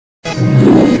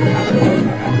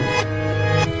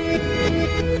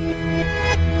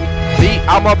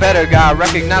I'm a better guy,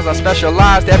 recognize I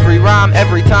specialized. Every rhyme,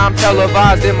 every time,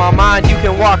 televised in my mind. You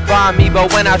can walk by me,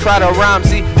 but when I try to rhyme,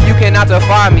 see, you cannot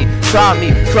defy me. Try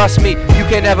me, trust me, you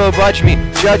can never budge me.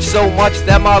 Judge so much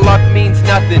that my luck means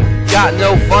nothing. Got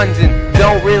no funding,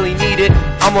 don't really need it.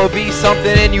 I'ma be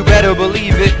something and you better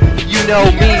believe it. You know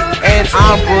me, and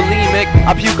I'm bulimic.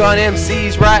 I puke on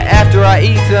MCs right after I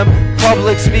eat them.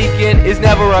 Public speaking is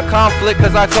never a conflict,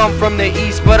 cause I come from the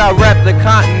east, but I rep the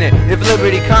continent. If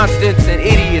liberty constant's an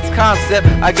idiot's concept,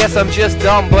 I guess I'm just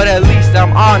dumb, but at least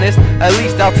I'm honest. At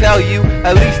least I'll tell you,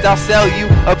 at least I'll sell you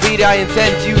a beat I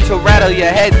intend you to rattle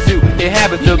your head to.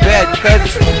 Inhabit the bed,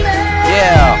 cause,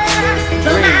 yeah,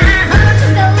 dream.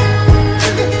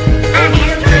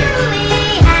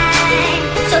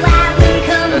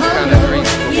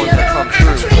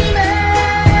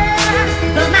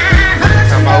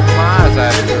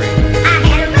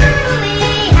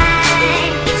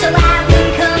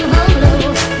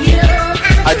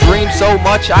 I dream so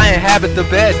much I inhabit the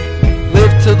bed.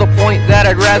 Live to the point that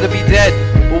I'd rather be dead.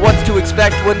 But what's to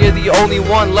expect when you're the only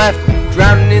one left?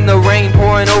 Drowning in the rain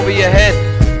pouring over your head.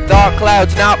 Dark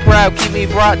clouds, not proud, keep me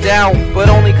brought down, but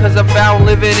only cause I'm found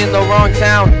living in the wrong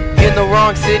town. In the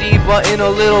wrong city, but in a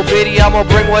little bitty. I'ma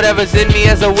bring whatever's in me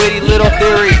as a witty little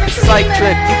theory. Psych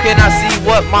trip, you cannot see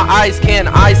what my eyes can.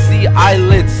 I see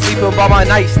eyelids, sleeping by my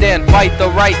nightstand. Fight the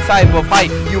right type of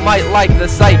height. You might like the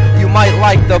sight, you might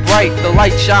like the bright. The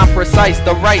light shine precise,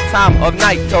 the right time of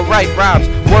night to write rhymes.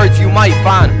 Words you might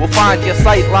find will find your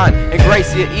sight line and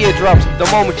grace your eardrums the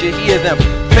moment you hear them.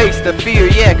 Face the fear,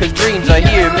 yeah, cause dreams are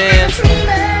here, man.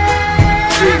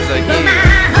 Dreams are here.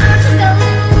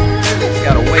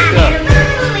 Gotta wake up.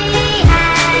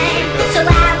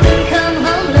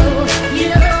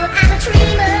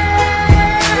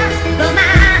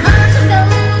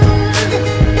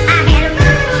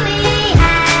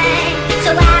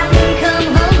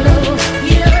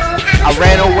 I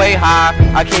ran away high,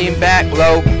 I came back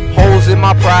low. Holes in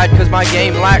my pride cause my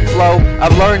game lacked flow.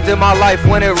 I've learned in my life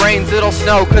when it rains it'll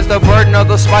snow, cause the burden of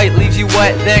the spite leaves you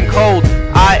wet then cold.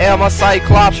 I am a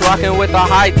cyclops rocking with a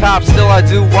high top. Still I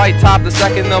do white top the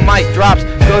second the mic drops.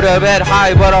 Go to bed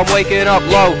high but I'm waking up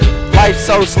low. Life's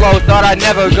so slow, thought I'd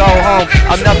never go home.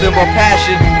 I'm nothing but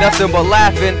passion, nothing but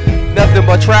laughing, nothing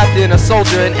but trapped in a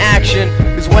soldier in action.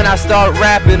 Cause when I start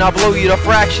rapping I blow you to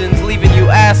fractions, leaving you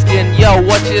asking, yo,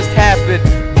 what just happened?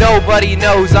 Nobody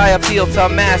knows I appeal to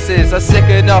masses. A sick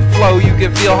enough flow you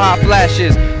can feel hot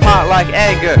flashes. Hot like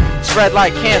anger, spread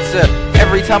like cancer.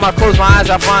 Every time I close my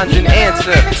eyes I find an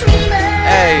answer.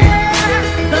 Hey,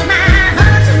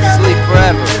 sleep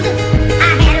forever.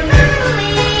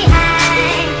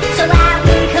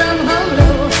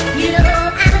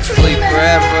 Sleep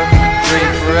forever,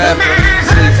 dream forever.